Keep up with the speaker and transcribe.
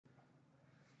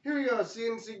Here we go.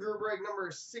 CNC group break number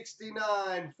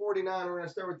 6949. We're going to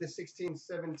start with the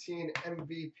 16-17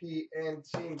 MVP and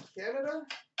Team Canada.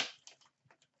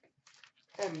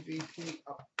 MVP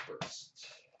up first.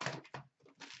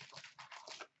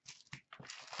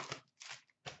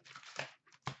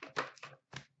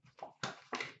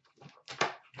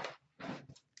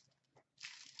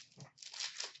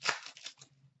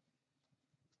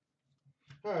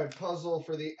 All right, puzzle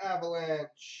for the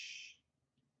Avalanche,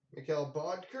 Mikhail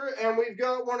Bodker. And we've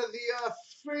got one of the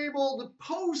fabled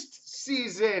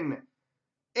postseason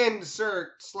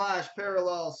insert /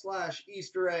 parallel /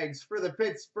 Easter eggs for the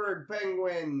Pittsburgh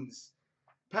Penguins,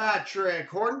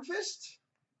 Patrick Hornqvist.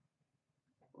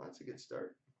 Well, that's a good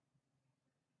start.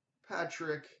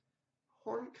 Patrick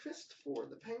Hornqvist for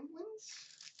the Penguins.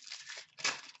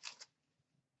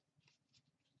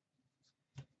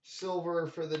 Silver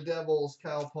for the Devils,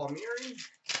 Kyle Palmieri.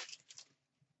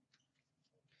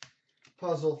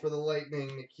 Puzzle for the Lightning,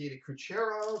 Nikita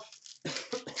Kucherov.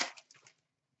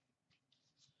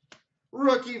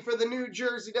 Rookie for the New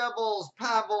Jersey Devils,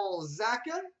 Pavel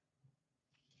Zacha.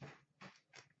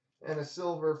 And a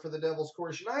silver for the Devils,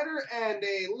 Corey Schneider. And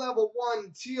a level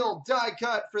 1 teal die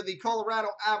cut for the Colorado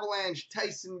Avalanche,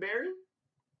 Tyson Barrie.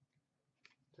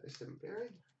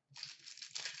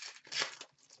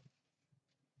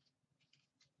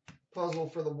 Puzzle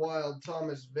for the Wild,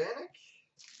 Thomas Vanek.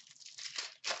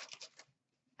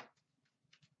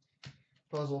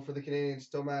 Puzzle for the Canadiens,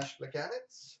 Tomasz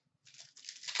Plekanec.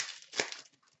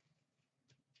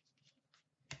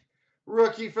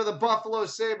 Rookie for the Buffalo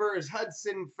Sabres,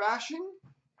 Hudson Fashion.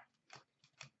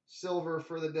 Silver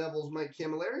for the Devils, Mike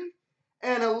Camilleri.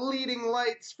 And a leading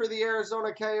lights for the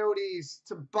Arizona Coyotes,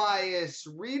 Tobias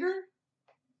Reeder.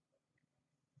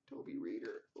 Toby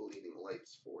Reeder, leading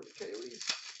lights for the Coyotes.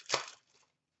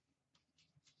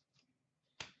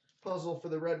 Puzzle for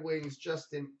the Red Wings,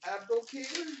 Justin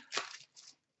Abdelkader.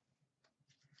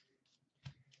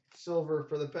 Silver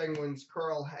for the Penguins,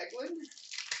 Carl Hagelin.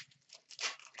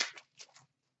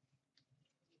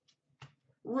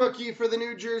 Rookie for the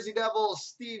New Jersey Devils,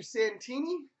 Steve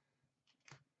Santini.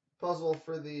 Puzzle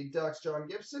for the Ducks, John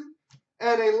Gibson.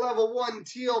 And a level 1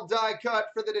 teal die cut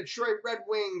for the Detroit Red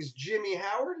Wings, Jimmy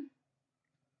Howard.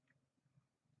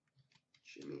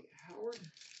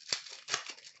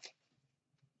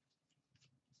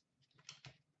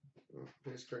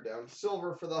 Put his card down.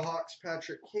 Silver for the Hawks,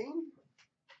 Patrick Kane.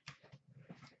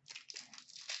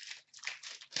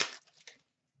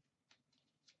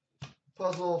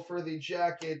 Puzzle for the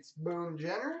Jackets, Boone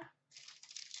Jenner.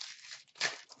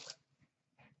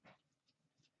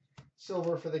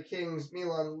 Silver for the Kings,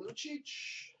 Milan Lucic.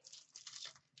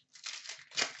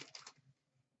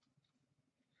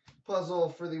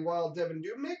 Puzzle for the Wild, Devin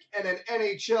Dubnyk. And an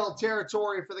NHL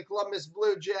territory for the Columbus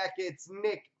Blue Jackets,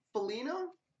 Nick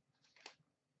Foligno.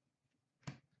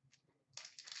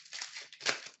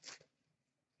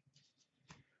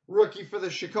 Rookie for the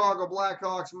Chicago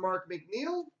Blackhawks, Mark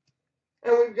McNeil.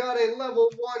 And we've got a level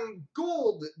 1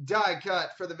 gold die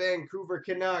cut for the Vancouver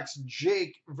Canucks,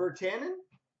 Jake Virtanen.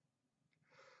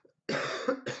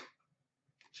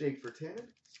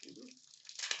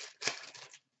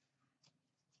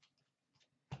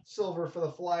 Silver for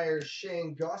the Flyers,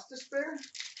 Shane Gostisbehere.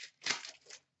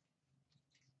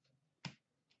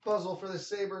 Puzzle for the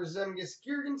Sabres, Zemgus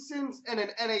Girgensons. And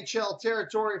an NHL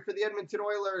territory for the Edmonton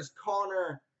Oilers,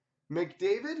 Connor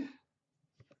McDavid.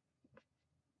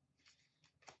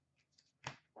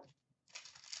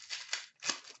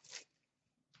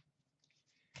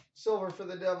 Silver for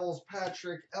the Devils,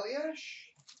 Patrick Eliash.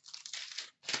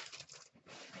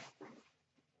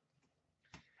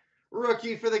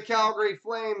 Rookie for the Calgary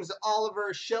Flames,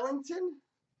 Oliver Shellington.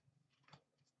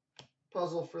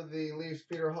 Puzzle for the Leafs,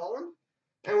 Peter Holland.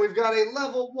 And we've got a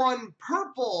level 1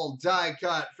 purple die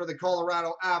cut for the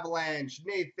Colorado Avalanche,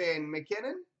 Nathan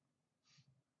McKinnon.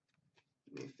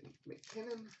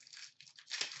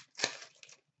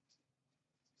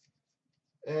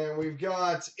 And we've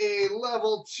got a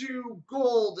level 2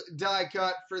 gold die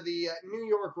cut for the New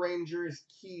York Rangers,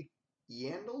 Keith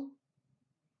Yandel.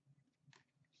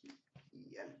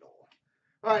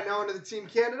 All right, now into the Team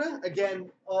Canada.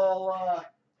 Again, all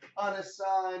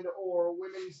unassigned or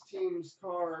women's teams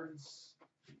cards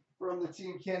from the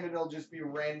Team Canada will just be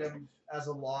random as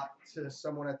a lot to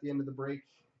someone at the end of the break.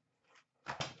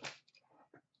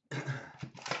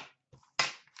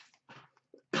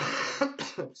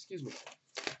 Excuse me.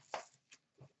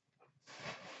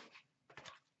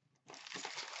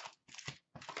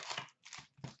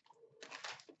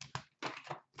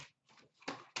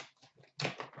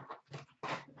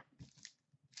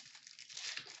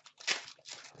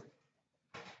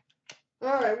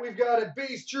 All right. right, we've got a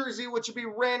base jersey, which will be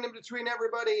random between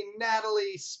everybody.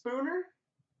 Natalie Spooner.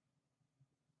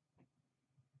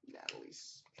 Natalie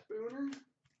Spooner.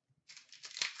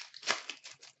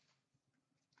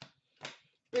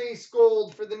 Base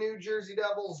gold for the New Jersey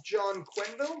Devils, John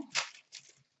Quenneville.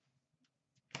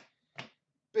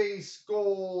 Base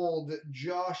gold,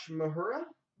 Josh Mahura,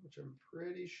 which I'm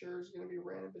pretty sure is going to be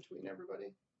random between everybody.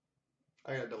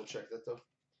 I got to double check that, though.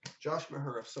 Josh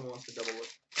Mahura, if someone wants to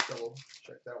double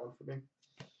check that one for me.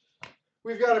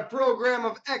 We've got a program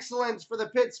of excellence for the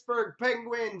Pittsburgh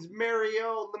Penguins,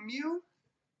 Mario Lemieux.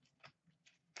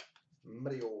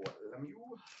 Mario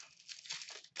Lemieux.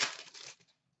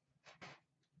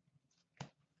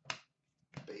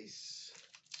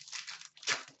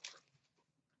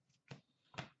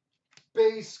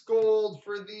 Base gold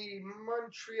for the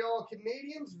Montreal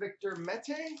Canadiens, Victor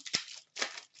Mete.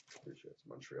 Pretty sure it's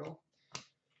Montreal.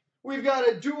 We've got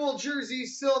a dual jersey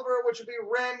silver, which will be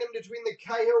random between the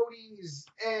Coyotes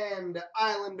and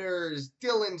Islanders,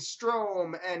 Dylan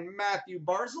Strome and Matthew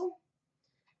Barzal.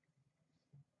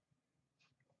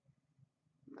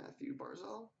 Matthew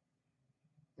Barzal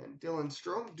and Dylan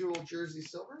Strome, dual jersey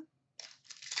silver.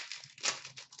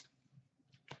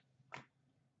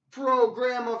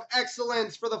 Program of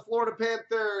excellence for the Florida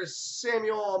Panthers,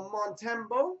 Samuel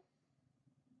Montembeault.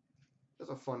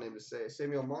 That's a fun name to say.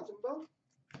 Samuel Montembeault.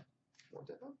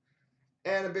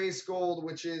 And a base gold,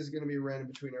 which is going to be random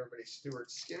between everybody,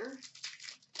 Stuart Skinner.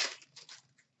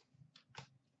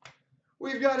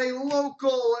 We've got a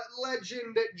local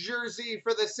legend jersey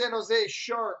for the San Jose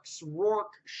Sharks,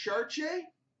 Rourke Chartier.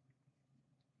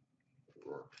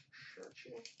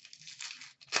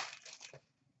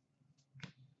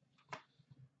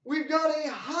 We've got a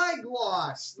high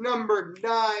gloss, numbered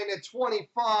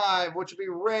 9/25, which will be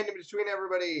random between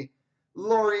everybody,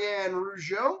 Lorian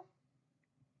Rougeau.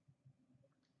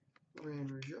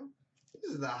 This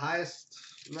is the highest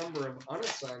number of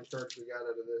unassigned cards we got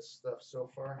out of this stuff so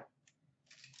far.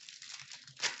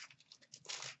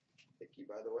 Icky,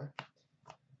 by the way.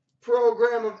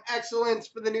 Program of excellence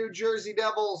for the New Jersey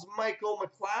Devils, Michael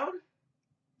McLeod.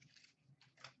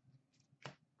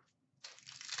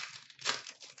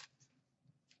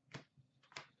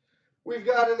 We've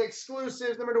got an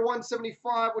exclusive, number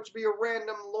 /175, which will be a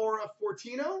random Laura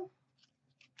Fortino.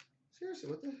 Seriously,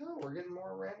 what the hell? We're getting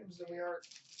more randoms than we are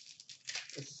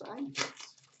assigned kits.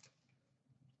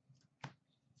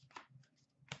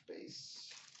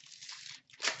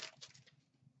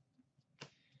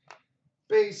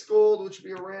 Base gold, which would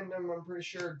be a random, I'm pretty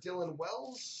sure, Dylan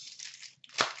Wells.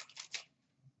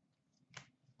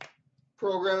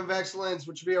 Program of excellence,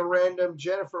 which would be a random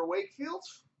Jennifer Wakefield.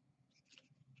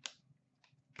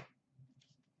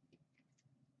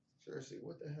 Seriously,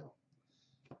 what the hell?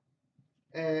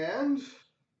 And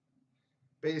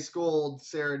base gold,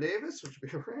 Sarah Davis, which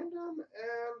would be a random.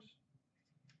 And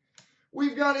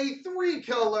we've got a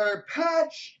 3-color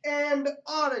patch and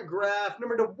autograph,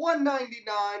 number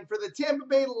 /199 for the Tampa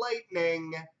Bay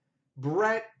Lightning,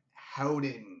 Brett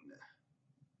Howden.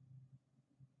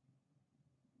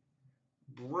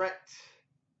 Brett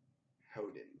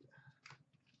Howden.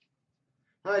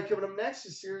 All right, coming up next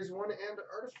is Series 1 and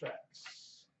Artifacts.